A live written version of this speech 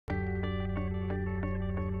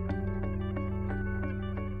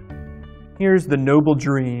Here's the noble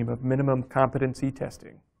dream of minimum competency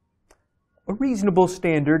testing. A reasonable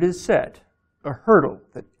standard is set, a hurdle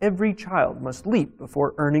that every child must leap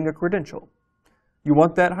before earning a credential. You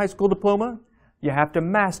want that high school diploma? You have to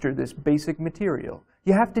master this basic material.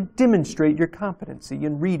 You have to demonstrate your competency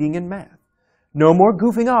in reading and math. No more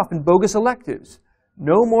goofing off in bogus electives.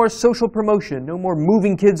 No more social promotion. No more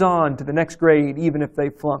moving kids on to the next grade even if they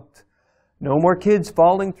flunked. No more kids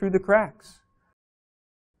falling through the cracks.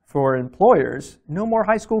 For employers, no more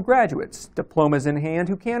high school graduates, diplomas in hand,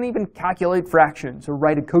 who can't even calculate fractions or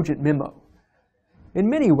write a cogent memo. In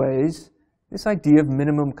many ways, this idea of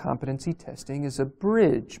minimum competency testing is a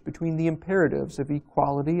bridge between the imperatives of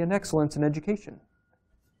equality and excellence in education.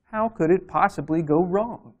 How could it possibly go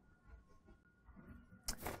wrong?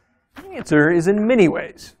 The answer is in many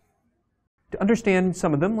ways. To understand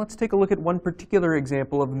some of them, let's take a look at one particular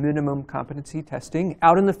example of minimum competency testing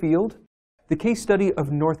out in the field. The case study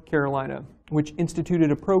of North Carolina, which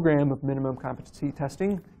instituted a program of minimum competency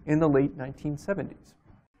testing in the late 1970s.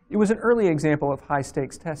 It was an early example of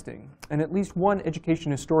high-stakes testing, and at least one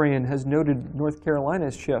education historian has noted North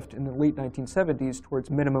Carolina's shift in the late 1970s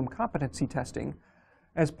towards minimum competency testing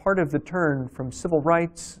as part of the turn from civil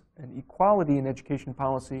rights and equality in education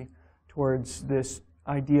policy towards this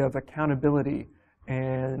idea of accountability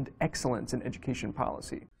and excellence in education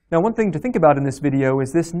policy. Now, one thing to think about in this video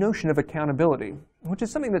is this notion of accountability, which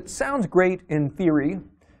is something that sounds great in theory,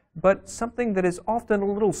 but something that is often a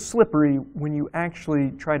little slippery when you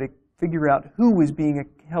actually try to figure out who is being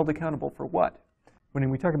held accountable for what. When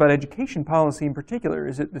we talk about education policy in particular,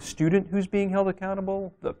 is it the student who's being held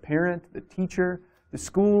accountable, the parent, the teacher, the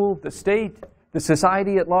school, the state, the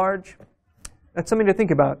society at large? That's something to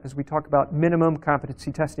think about as we talk about minimum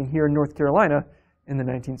competency testing here in North Carolina in the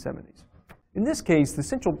 1970s. In this case, the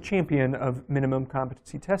central champion of minimum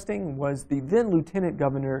competency testing was the then Lieutenant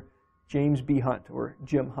Governor James B. Hunt, or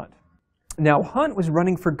Jim Hunt. Now, Hunt was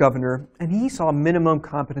running for governor, and he saw minimum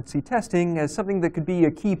competency testing as something that could be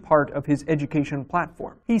a key part of his education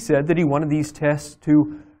platform. He said that he wanted these tests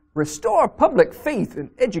to restore public faith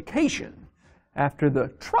in education after the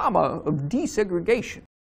trauma of desegregation.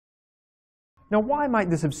 Now, why might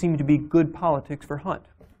this have seemed to be good politics for Hunt?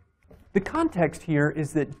 The context here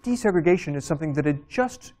is that desegregation is something that had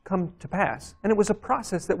just come to pass, and it was a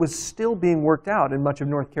process that was still being worked out in much of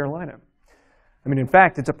North Carolina. I mean, in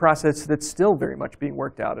fact, it's a process that's still very much being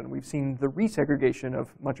worked out, and we've seen the resegregation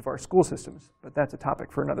of much of our school systems, but that's a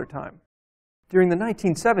topic for another time. During the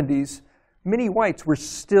 1970s, many whites were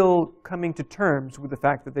still coming to terms with the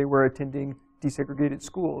fact that they were attending desegregated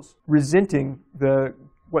schools, resenting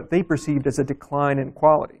what they perceived as a decline in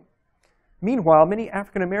quality. Meanwhile, many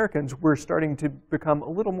African Americans were starting to become a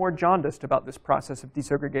little more jaundiced about this process of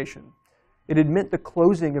desegregation. It had meant the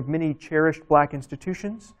closing of many cherished black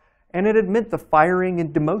institutions, and it had meant the firing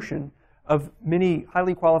and demotion of many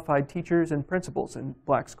highly qualified teachers and principals in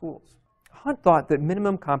black schools. Hunt thought that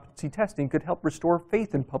minimum competency testing could help restore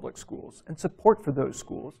faith in public schools and support for those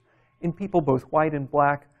schools in people both white and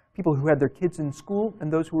black, people who had their kids in school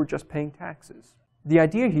and those who were just paying taxes. The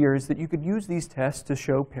idea here is that you could use these tests to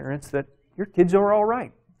show parents that your kids are all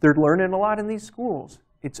right. They're learning a lot in these schools.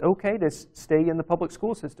 It's okay to stay in the public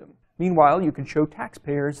school system. Meanwhile, you can show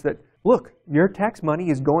taxpayers that, look, your tax money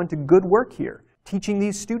is going to good work here, teaching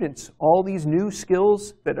these students all these new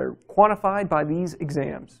skills that are quantified by these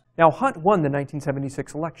exams. Now, Hunt won the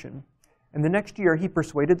 1976 election, and the next year he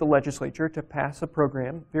persuaded the legislature to pass a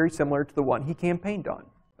program very similar to the one he campaigned on.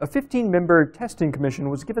 A 15-member testing commission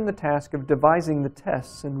was given the task of devising the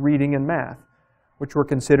tests in reading and math, which were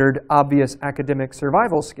considered obvious academic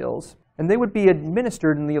survival skills, and they would be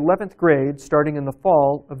administered in the 11th grade starting in the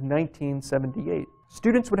fall of 1978.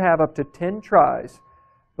 Students would have up to 10 tries,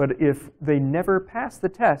 but if they never passed the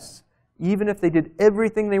tests, even if they did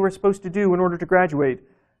everything they were supposed to do in order to graduate,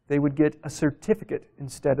 they would get a certificate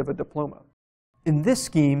instead of a diploma. In this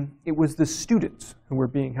scheme, it was the students who were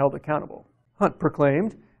being held accountable. Hunt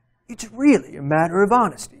proclaimed, "It's really a matter of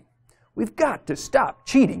honesty. We've got to stop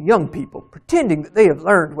cheating young people, pretending that they have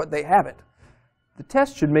learned what they haven't. The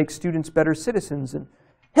test should make students better citizens and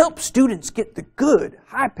help students get the good,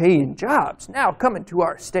 high-paying jobs now coming to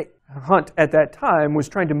our state." Hunt, at that time, was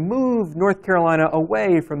trying to move North Carolina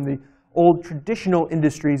away from the old traditional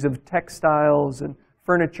industries of textiles and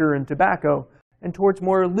furniture and tobacco and towards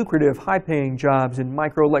more lucrative, high-paying jobs in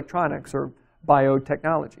microelectronics or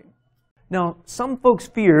biotechnology. Now, some folks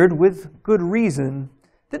feared, with good reason,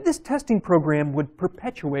 that this testing program would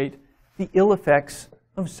perpetuate the ill effects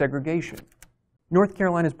of segregation. North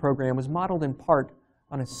Carolina's program was modeled in part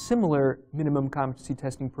on a similar minimum competency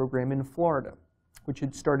testing program in Florida, which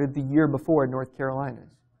had started the year before North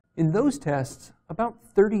Carolina's. In those tests, about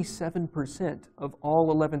 37% of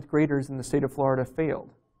all 11th graders in the state of Florida failed.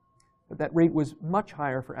 But that rate was much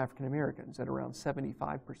higher for African Americans at around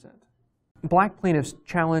 75%. Black plaintiffs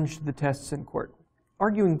challenged the tests in court,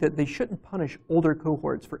 arguing that they shouldn't punish older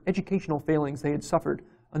cohorts for educational failings they had suffered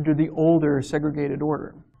under the older segregated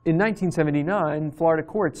order. In 1979, Florida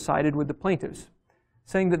courts sided with the plaintiffs,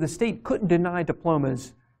 saying that the state couldn't deny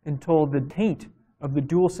diplomas until the taint of the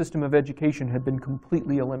dual system of education had been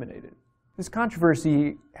completely eliminated. This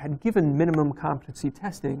controversy had given minimum competency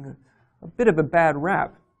testing a bit of a bad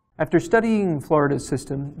rap. After studying Florida's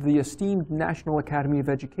system, the esteemed National Academy of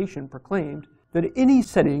Education proclaimed that any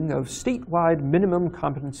setting of statewide minimum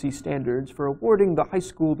competency standards for awarding the high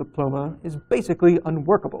school diploma is basically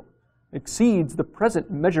unworkable, exceeds the present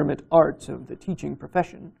measurement arts of the teaching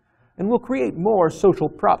profession, and will create more social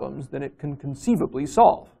problems than it can conceivably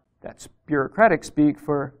solve. That's bureaucratic speak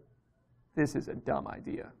for, this is a dumb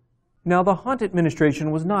idea. Now, the Hunt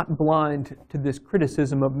administration was not blind to this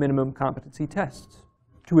criticism of minimum competency tests.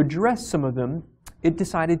 To address some of them, it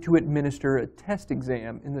decided to administer a test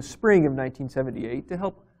exam in the spring of 1978 to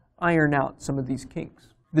help iron out some of these kinks.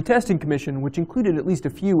 The testing commission, which included at least a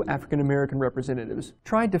few African American representatives,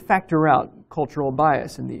 tried to factor out cultural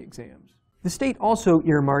bias in the exams. The state also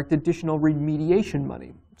earmarked additional remediation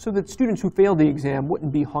money so that students who failed the exam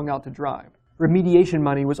wouldn't be hung out to dry. Remediation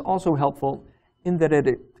money was also helpful in that it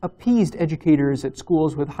appeased educators at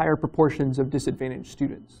schools with higher proportions of disadvantaged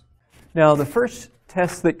students. Now, the first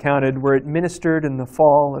tests that counted were administered in the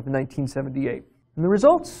fall of 1978. And the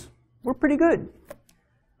results were pretty good,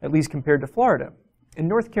 at least compared to Florida. In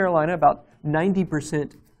North Carolina, about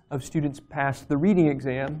 90% of students passed the reading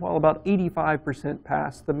exam, while about 85%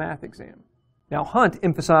 passed the math exam. Now, Hunt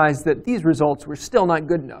emphasized that these results were still not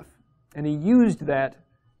good enough, and he used that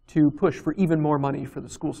to push for even more money for the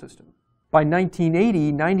school system. By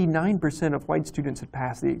 1980, 99% of white students had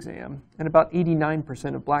passed the exam, and about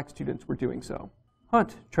 89% of black students were doing so.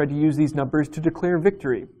 Hunt tried to use these numbers to declare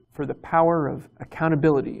victory for the power of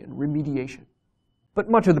accountability and remediation. But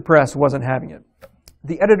much of the press wasn't having it.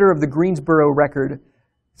 The editor of the Greensboro Record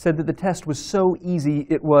said that the test was so easy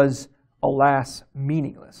it was, alas,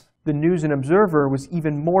 meaningless. The News and Observer was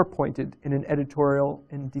even more pointed in an editorial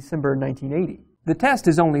in December 1980. The test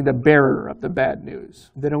is only the bearer of the bad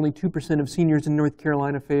news. That only 2% of seniors in North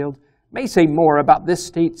Carolina failed may say more about this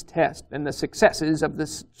state's test than the successes of the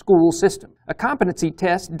school system. A competency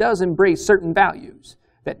test does embrace certain values,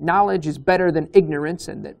 that knowledge is better than ignorance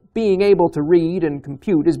and that being able to read and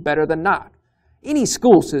compute is better than not. Any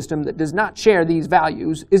school system that does not share these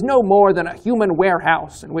values is no more than a human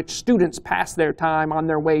warehouse in which students pass their time on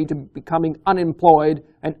their way to becoming unemployed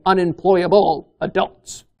and unemployable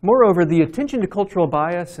adults. Moreover, the attention to cultural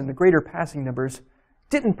bias and the greater passing numbers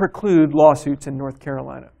didn't preclude lawsuits in North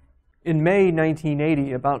Carolina. In May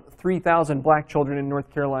 1980, about 3,000 black children in North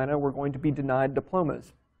Carolina were going to be denied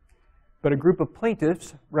diplomas. But a group of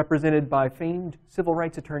plaintiffs, represented by famed civil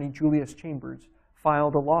rights attorney Julius Chambers,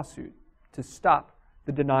 filed a lawsuit to stop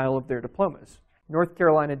the denial of their diplomas. North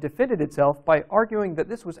Carolina defended itself by arguing that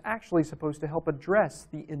this was actually supposed to help address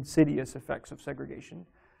the insidious effects of segregation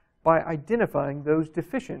by identifying those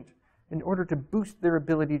deficient in order to boost their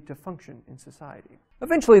ability to function in society.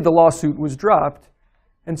 Eventually, the lawsuit was dropped,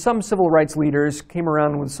 and some civil rights leaders came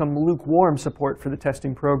around with some lukewarm support for the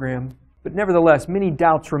testing program. But nevertheless, many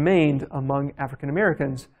doubts remained among African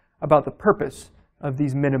Americans about the purpose of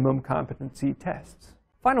these minimum competency tests.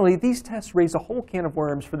 Finally, these tests raise a whole can of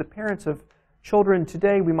worms for the parents of children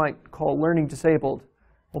today we might call learning disabled,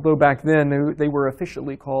 although back then they were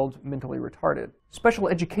officially called mentally retarded. Special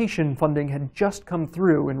education funding had just come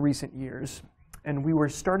through in recent years, and we were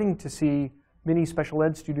starting to see many special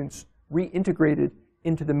ed students reintegrated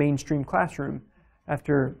into the mainstream classroom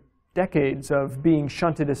after decades of being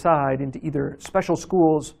shunted aside into either special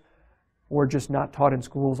schools or just not taught in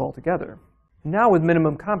schools altogether. Now with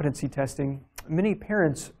minimum competency testing, many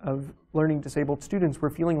parents of learning disabled students were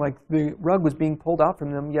feeling like the rug was being pulled out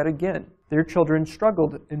from them yet again. Their children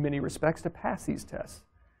struggled in many respects to pass these tests.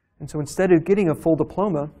 And so instead of getting a full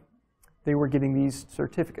diploma, they were getting these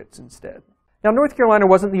certificates instead. Now, North Carolina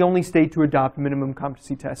wasn't the only state to adopt minimum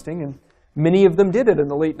competency testing, and many of them did it in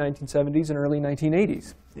the late 1970s and early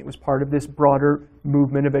 1980s. It was part of this broader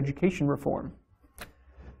movement of education reform.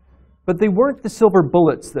 But they weren't the silver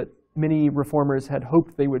bullets that many reformers had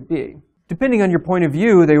hoped they would be. Depending on your point of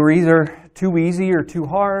view, they were either too easy or too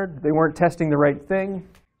hard. They weren't testing the right thing.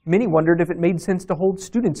 Many wondered if it made sense to hold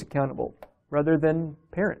students accountable rather than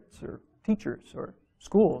parents or teachers or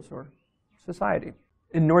schools or society.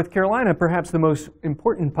 In North Carolina, perhaps the most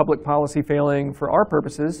important public policy failing for our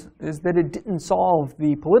purposes is that it didn't solve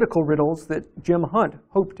the political riddles that Jim Hunt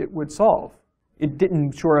hoped it would solve. It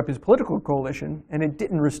didn't shore up his political coalition, and it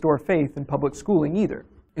didn't restore faith in public schooling either.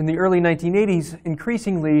 In the early 1980s,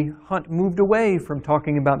 increasingly, Hunt moved away from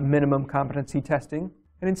talking about minimum competency testing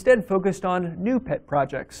and instead focused on new pet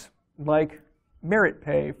projects like merit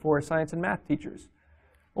pay for science and math teachers,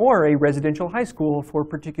 or a residential high school for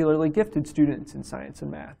particularly gifted students in science and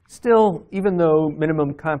math. Still, even though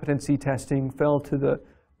minimum competency testing fell to the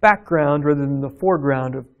background rather than the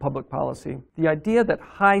foreground of public policy, the idea that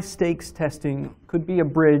high-stakes testing could be a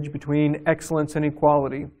bridge between excellence and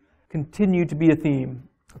equality continued to be a theme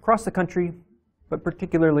across the country, but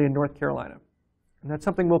particularly in North Carolina. And that's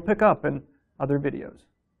something we'll pick up in other videos.